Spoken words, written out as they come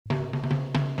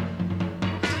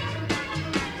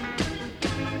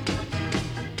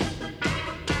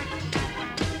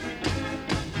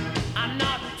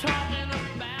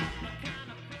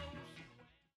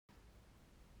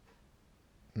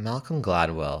Malcolm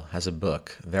Gladwell has a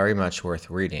book very much worth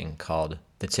reading called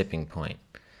The Tipping Point: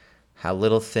 How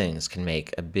Little Things Can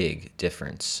Make a Big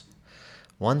Difference.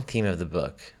 One theme of the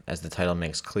book, as the title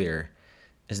makes clear,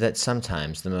 is that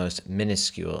sometimes the most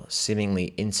minuscule,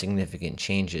 seemingly insignificant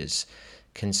changes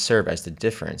can serve as the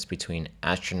difference between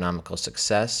astronomical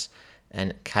success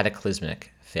and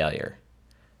cataclysmic failure.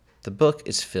 The book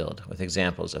is filled with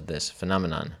examples of this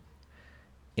phenomenon.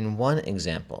 In one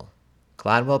example,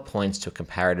 Gladwell points to a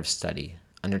comparative study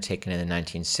undertaken in the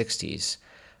 1960s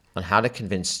on how to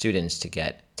convince students to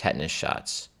get tetanus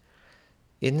shots.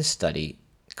 In the study,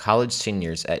 college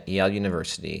seniors at Yale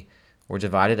University were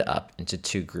divided up into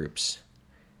two groups.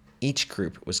 Each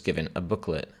group was given a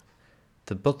booklet.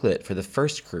 The booklet for the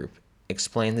first group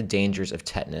explained the dangers of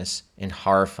tetanus in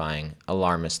horrifying,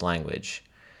 alarmist language.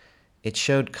 It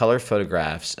showed color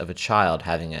photographs of a child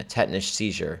having a tetanus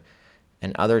seizure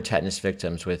and other tetanus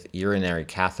victims with urinary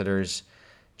catheters,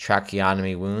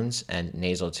 tracheotomy wounds, and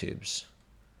nasal tubes.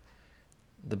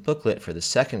 The booklet for the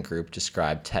second group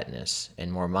described tetanus in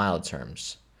more mild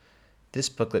terms. This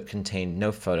booklet contained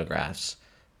no photographs,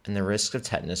 and the risks of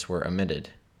tetanus were omitted.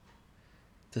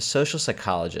 The social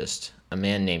psychologist, a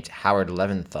man named Howard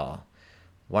Leventhal,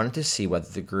 wanted to see whether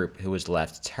the group who was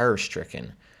left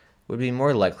terror-stricken would be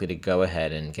more likely to go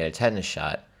ahead and get a tetanus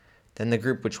shot than the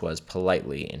group which was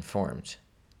politely informed.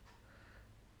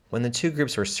 When the two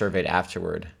groups were surveyed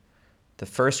afterward, the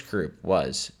first group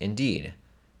was, indeed,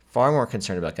 far more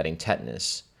concerned about getting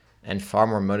tetanus and far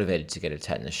more motivated to get a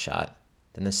tetanus shot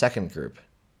than the second group.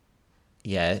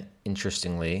 Yet,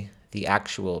 interestingly, the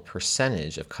actual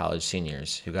percentage of college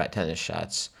seniors who got tetanus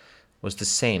shots was the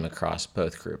same across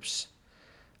both groups.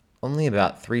 Only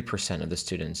about 3% of the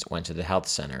students went to the health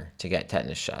center to get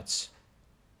tetanus shots.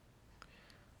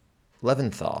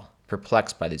 Leventhal,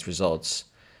 perplexed by these results,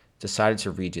 decided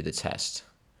to redo the test.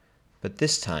 But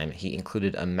this time he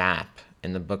included a map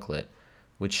in the booklet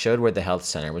which showed where the health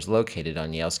center was located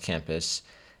on Yale's campus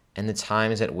and the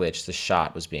times at which the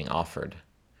shot was being offered.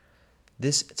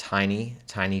 This tiny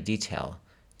detail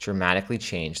dramatically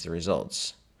changed the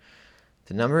results.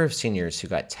 The number of seniors who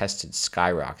got tested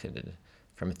skyrocketed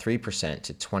from 3%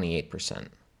 to 28%.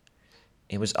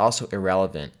 It was also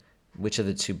irrelevant which of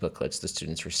the two booklets the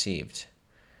students received.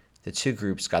 The two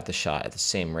groups got the shot at the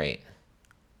same rate.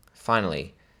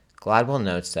 Finally, Gladwell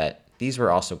notes that these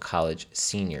were also college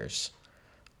seniors.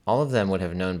 All of them would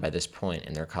have known by this point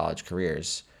in their college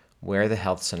careers where the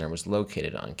health center was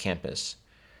located on campus.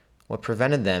 What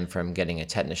prevented them from getting a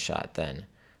tetanus shot then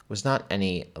was not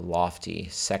any lofty,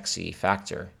 sexy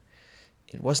factor.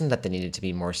 It wasn't that they needed to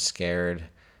be more scared,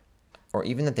 or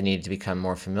even that they needed to become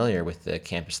more familiar with the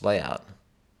campus layout.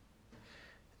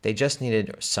 They just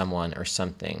needed someone or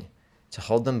something to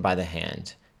hold them by the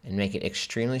hand and make it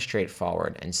extremely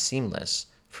straightforward and seamless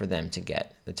for them to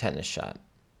get the tetanus shot.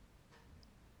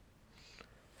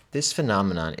 This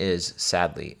phenomenon is,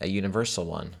 sadly, a universal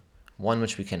one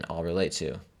which we can all relate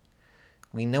to.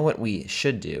 We know what we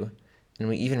should do, and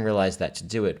we even realize that to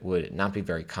do it would not be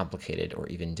very complicated or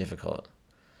even difficult.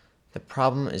 The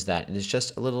problem is that it is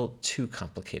just a little too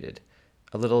complicated,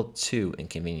 a little too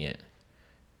inconvenient.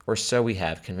 Or so we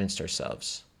have convinced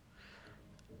ourselves.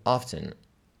 Often,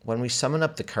 when we summon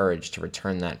up the courage to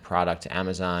return that product to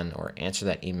Amazon or answer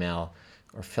that email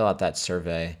or fill out that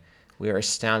survey, we are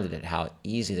astounded at how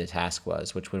easy the task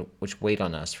was which weighed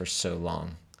on us for so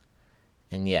long.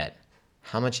 And yet,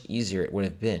 how much easier it would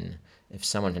have been if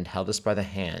someone had held us by the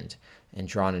hand and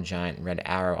drawn a giant red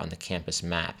arrow on the campus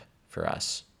map for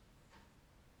us.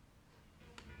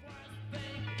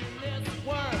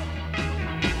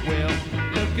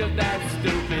 Look at that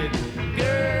stupid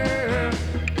girl.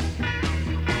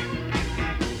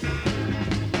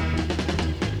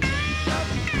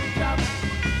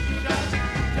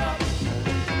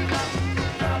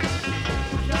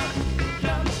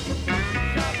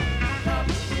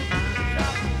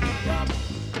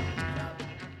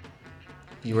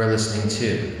 You are listening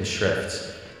to The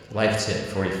Shrift, Life Tip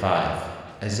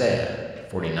 45, Isaiah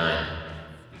 49.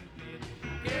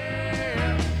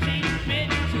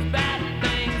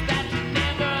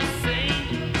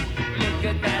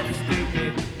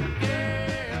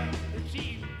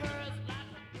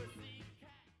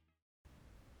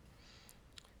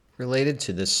 Related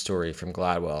to this story from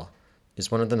Gladwell is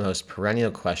one of the most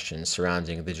perennial questions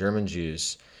surrounding the German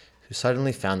Jews who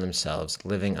suddenly found themselves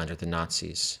living under the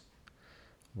Nazis.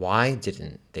 Why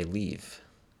didn't they leave?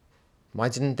 Why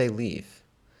didn't they leave?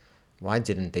 Why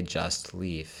didn't they just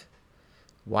leave?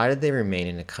 Why did they remain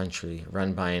in a country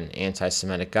run by an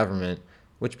anti-Semitic government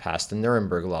which passed the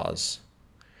Nuremberg laws?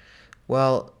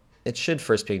 Well, It should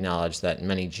first be acknowledged that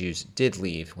many Jews did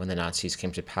leave when the Nazis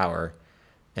came to power,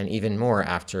 and even more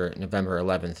after November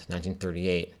 11th,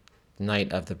 1938, the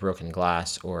night of the broken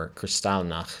glass, or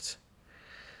Kristallnacht.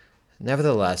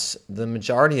 Nevertheless, the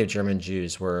majority of German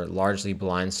Jews were largely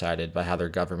blindsided by how their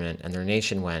government and their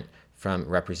nation went from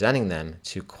representing them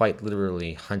to quite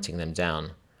literally hunting them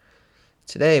down.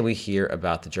 Today, we hear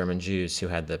about the German Jews who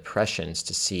had the prescience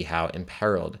to see how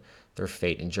imperiled their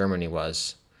fate in Germany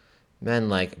was. Men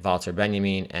like Walter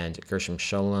Benjamin and Gershom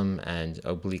Scholem and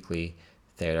obliquely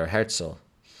Theodor Herzl.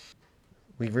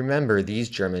 We remember these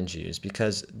German Jews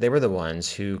because they were the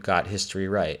ones who got history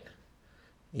right.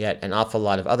 Yet an awful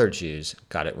lot of other Jews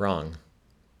got it wrong.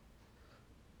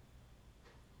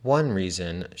 One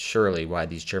reason, surely, why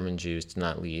these German Jews did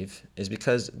not leave is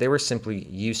because they were simply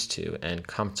used to and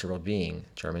comfortable being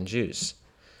German Jews.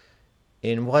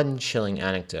 In one chilling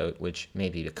anecdote, which may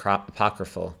be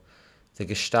apocryphal, the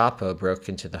Gestapo broke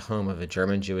into the home of a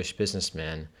German Jewish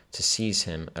businessman to seize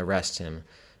him, arrest him,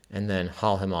 and then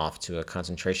haul him off to a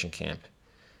concentration camp.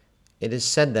 It is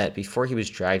said that before he was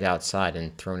dragged outside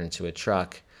and thrown into a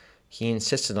truck, he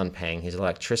insisted on paying his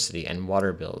electricity and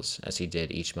water bills as he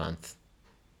did each month.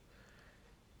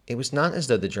 It was not as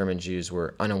though the German Jews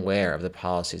were unaware of the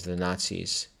policies of the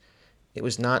Nazis. It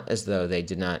was not as though they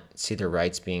did not see their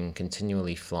rights being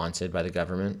continually flaunted by the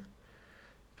government.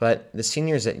 But the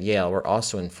seniors at Yale were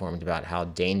also informed about how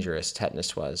dangerous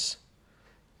tetanus was.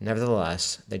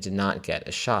 Nevertheless, they did not get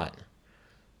a shot.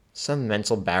 Some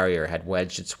mental barrier had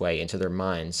wedged its way into their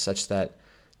minds such that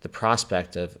the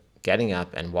prospect of getting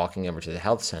up and walking over to the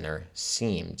health center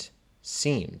seemed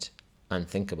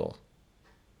unthinkable.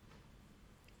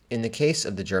 In the case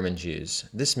of the German Jews,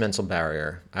 this mental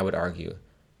barrier, I would argue,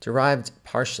 derived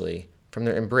partially from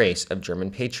their embrace of German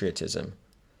patriotism,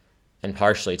 and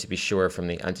partially, to be sure, from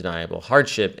the undeniable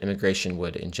hardship immigration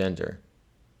would engender.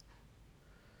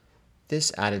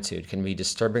 This attitude can be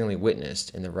disturbingly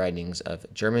witnessed in the writings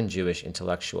of German Jewish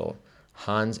intellectual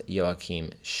Hans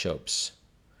Joachim Schoeps.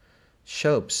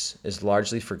 Schoeps is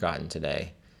largely forgotten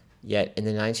today, yet in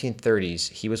the 1930s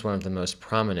he was one of the most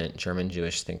prominent German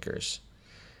Jewish thinkers.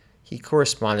 He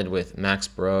corresponded with Max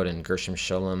Brod and Gershom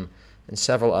Scholem and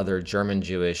several other German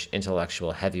Jewish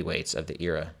intellectual heavyweights of the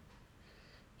era.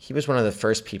 He was one of the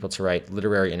first people to write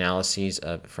literary analyses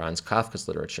of Franz Kafka's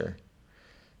literature.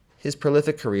 His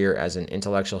prolific career as an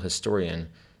intellectual historian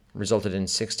resulted in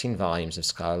 16 volumes of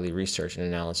scholarly research and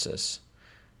analysis.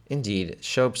 Indeed,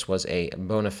 Schoeps was a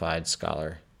bona fide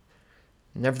scholar.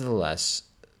 Nevertheless,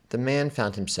 the man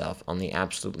found himself on the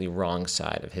absolutely wrong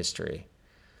side of history.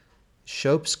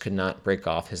 Schoeps could not break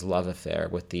off his love affair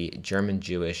with the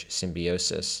German-Jewish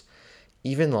symbiosis,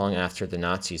 even long after the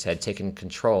Nazis had taken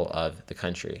control of the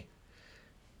country.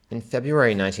 In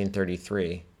February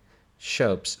 1933,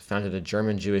 Schoeps founded a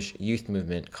German-Jewish youth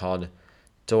movement called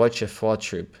Deutsche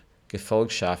Vortrupp,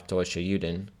 Gefolgschaft Deutscher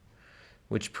Juden,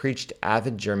 which preached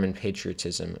avid German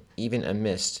patriotism even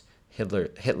amidst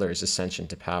Hitler's ascension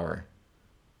to power.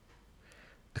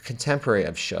 A contemporary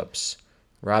of Schoeps,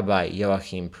 Rabbi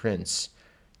Joachim Prinz,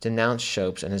 denounced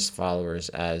Schoeps and his followers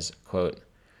as, quote,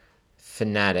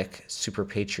 fanatic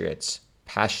super-patriots,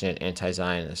 passionate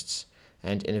anti-Zionists,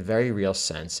 and in a very real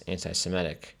sense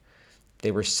anti-Semitic. They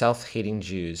were self-hating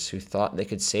Jews who thought they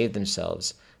could save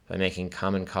themselves by making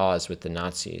common cause with the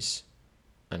Nazis,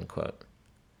 unquote.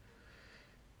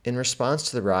 In response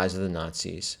to the rise of the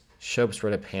Nazis, Schoeps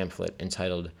wrote a pamphlet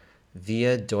entitled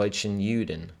Wir Deutschen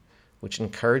Juden, which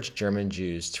encouraged German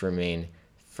Jews to remain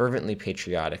fervently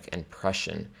patriotic and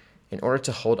Prussian in order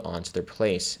to hold on to their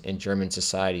place in German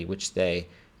society, which they,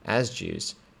 as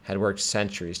Jews, had worked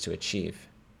centuries to achieve.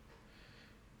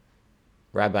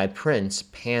 Rabbi Prinz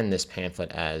panned this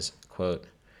pamphlet as, quote,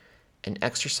 an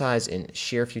exercise in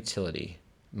sheer futility,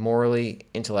 morally,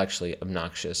 intellectually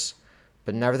obnoxious,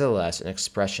 but nevertheless an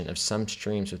expression of some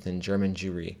streams within German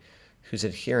Jewry whose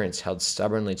adherents held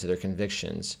stubbornly to their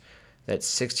convictions that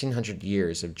 1,600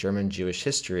 years of German Jewish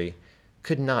history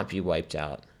could not be wiped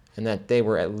out, and that they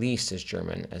were at least as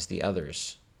German as the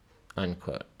others,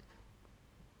 unquote.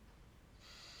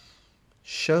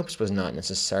 Schoeps was not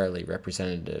necessarily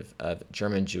representative of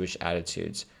German Jewish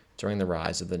attitudes during the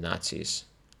rise of the Nazis.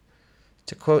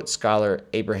 To quote scholar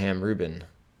Abraham Rubin,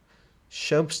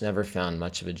 Schoeps never found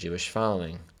much of a Jewish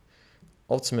following.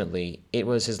 Ultimately, it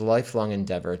was his lifelong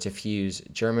endeavor to fuse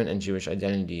German and Jewish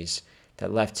identities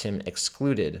that left him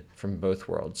excluded from both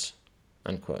worlds,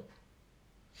 unquote.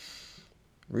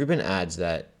 Rubin adds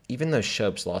that even though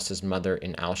Schoeps lost his mother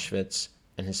in Auschwitz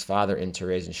and his father in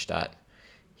Theresienstadt,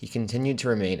 he continued to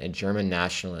remain a German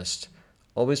nationalist,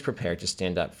 always prepared to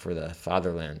stand up for the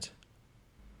fatherland.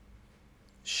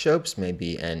 Shope's may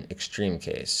be an extreme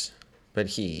case, but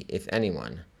he, if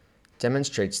anyone,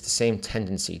 demonstrates the same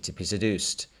tendency to be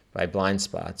seduced by blind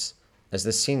spots as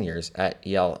the seniors at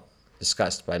Yale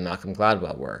discussed by Malcolm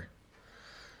Gladwell were.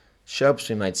 Shope's,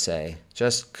 we might say,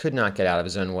 just could not get out of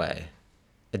his own way,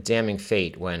 a damning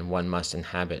fate when one must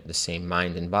inhabit the same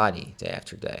mind and body day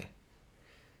after day.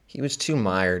 He was too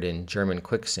mired in German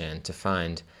quicksand to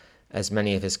find, as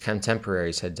many of his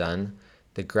contemporaries had done,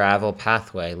 the gravel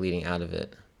pathway leading out of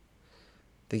it.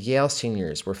 The Yale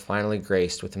seniors were finally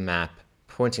graced with a map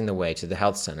pointing the way to the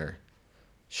health center.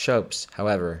 Shope's,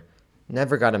 however,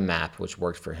 never got a map which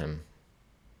worked for him.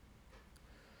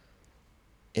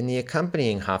 In the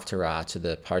accompanying Haftarah to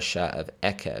the Parsha of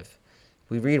Ekev,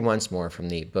 we read once more from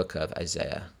the book of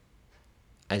Isaiah.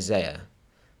 Isaiah,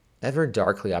 ever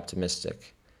darkly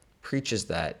optimistic, preaches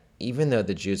that, even though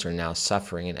the Jews are now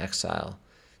suffering in exile,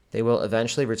 they will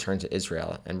eventually return to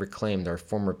Israel and reclaim their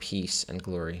former peace and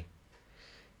glory.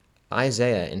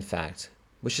 Isaiah, in fact,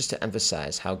 wishes to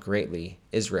emphasize how greatly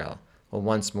Israel will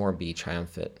once more be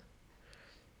triumphant.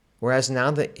 Whereas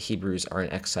now the Hebrews are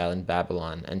in exile in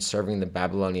Babylon and serving the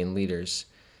Babylonian leaders,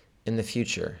 in the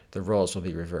future the roles will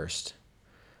be reversed.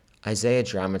 Isaiah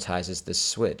dramatizes this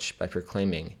switch by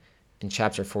proclaiming, in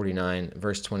chapter 49,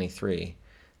 verse 23,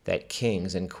 that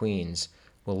kings and queens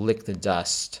will lick the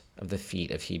dust of the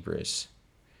feet of Hebrews.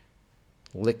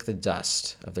 Lick the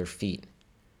dust of their feet.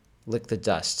 Lick the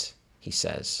dust, he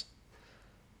says.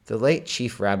 The late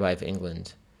chief rabbi of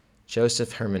England,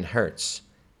 Joseph Herman Hertz,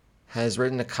 has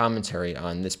written a commentary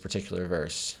on this particular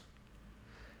verse.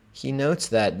 He notes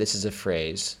that this is a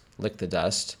phrase, lick the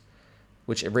dust,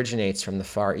 which originates from the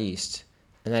Far East,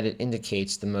 and that it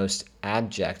indicates the most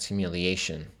abject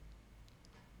humiliation.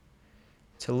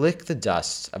 To lick the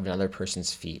dust of another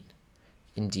person's feet.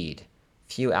 Indeed,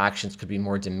 few actions could be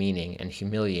more demeaning and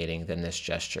humiliating than this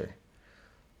gesture.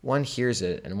 One hears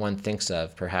it and one thinks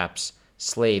of, perhaps,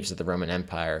 slaves of the Roman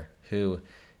Empire who,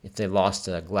 if they lost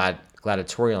a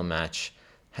gladiatorial match,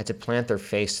 had to plant their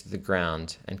face to the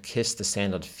ground and kiss the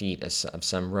sandaled feet of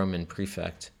some Roman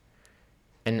prefect.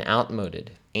 An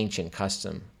outmoded, ancient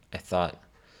custom, I thought,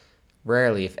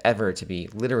 rarely if ever to be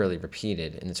literally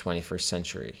repeated in the 21st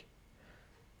century.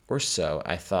 Or so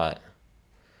I thought.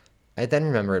 I then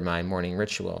remembered my morning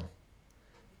ritual.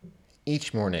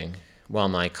 Each morning, while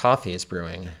my coffee is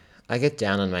brewing, I get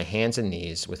down on my hands and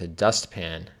knees with a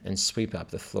dustpan and sweep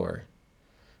up the floor.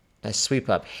 I sweep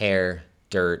up hair,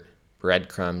 dirt,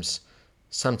 breadcrumbs,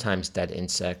 sometimes dead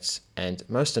insects, and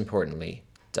most importantly,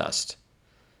 dust.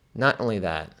 Not only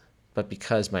that, but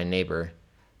because my neighbor,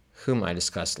 whom I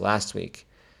discussed last week,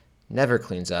 never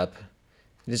cleans up,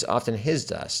 it is often his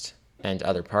dust and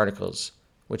other particles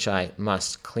which I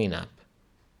must clean up,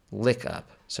 lick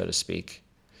up, so to speak.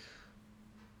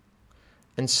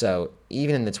 And so,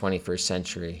 even in the 21st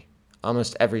century,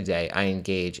 almost every day I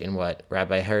engage in what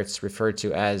Rabbi Hertz referred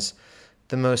to as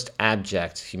the most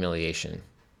abject humiliation.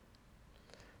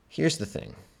 Here's the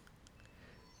thing.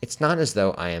 It's not as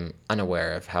though I am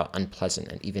unaware of how unpleasant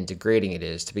and even degrading it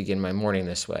is to begin my morning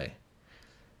this way.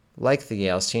 Like the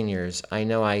Yale seniors, I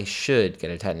know I should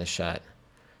get a tetanus shot.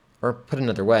 Or put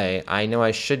another way, I know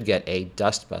I should get a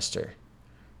dustbuster.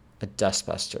 A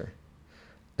dustbuster.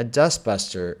 A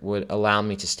dustbuster would allow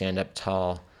me to stand up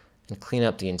tall and clean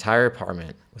up the entire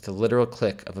apartment with a literal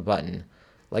click of a button,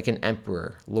 like an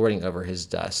emperor lording over his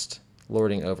dust,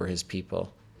 lording over his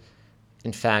people.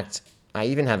 In fact, I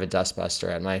even have a dustbuster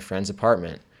at my friend's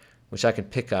apartment, which I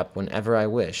could pick up whenever I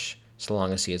wish, so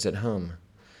long as he is at home.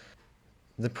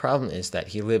 The problem is that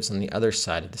he lives on the other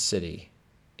side of the city.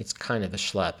 It's kind of a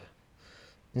schlep.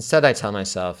 Instead, I tell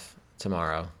myself,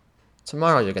 tomorrow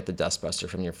you'll get the dustbuster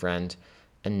from your friend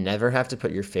and never have to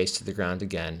put your face to the ground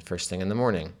again first thing in the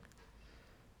morning.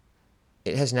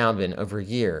 It has now been over a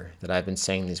year that I've been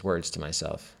saying these words to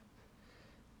myself.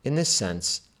 In this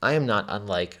sense, I am not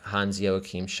unlike Hans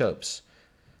Joachim Schoeps.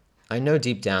 I know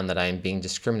deep down that I am being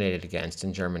discriminated against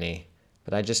in Germany,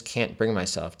 but I just can't bring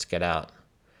myself to get out.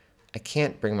 I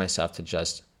can't bring myself to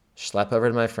just schlep over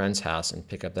to my friend's house and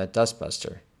pick up that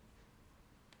dustbuster.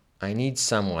 I need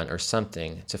someone or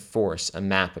something to force a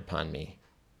map upon me.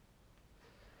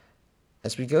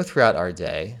 As we go throughout our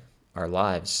day, our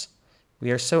lives, we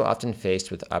are so often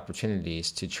faced with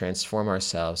opportunities to transform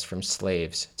ourselves from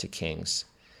slaves to kings.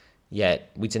 Yet,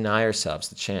 we deny ourselves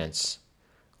the chance.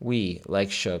 We,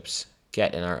 like Schoeps,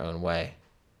 get in our own way.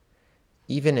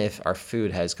 Even if our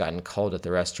food has gotten cold at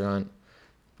the restaurant,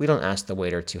 we don't ask the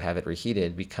waiter to have it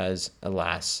reheated because,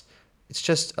 alas, it's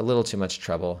just a little too much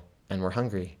trouble and we're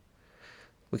hungry.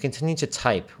 We continue to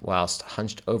type whilst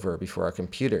hunched over before our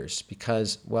computers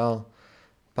because, well,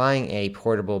 Buying a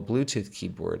portable Bluetooth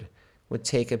keyboard would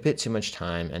take a bit too much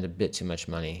time and a bit too much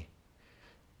money.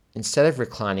 Instead of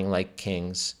reclining like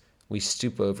kings, we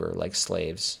stoop over like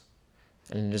slaves,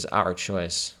 and it is our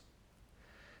choice.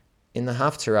 In the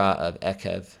Haftarah of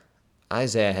Ekev,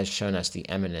 Isaiah has shown us the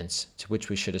eminence to which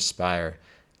we should aspire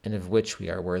and of which we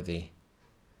are worthy.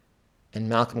 And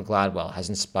Malcolm Gladwell has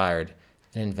inspired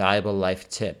an invaluable life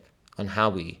tip on how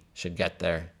we should get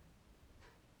there.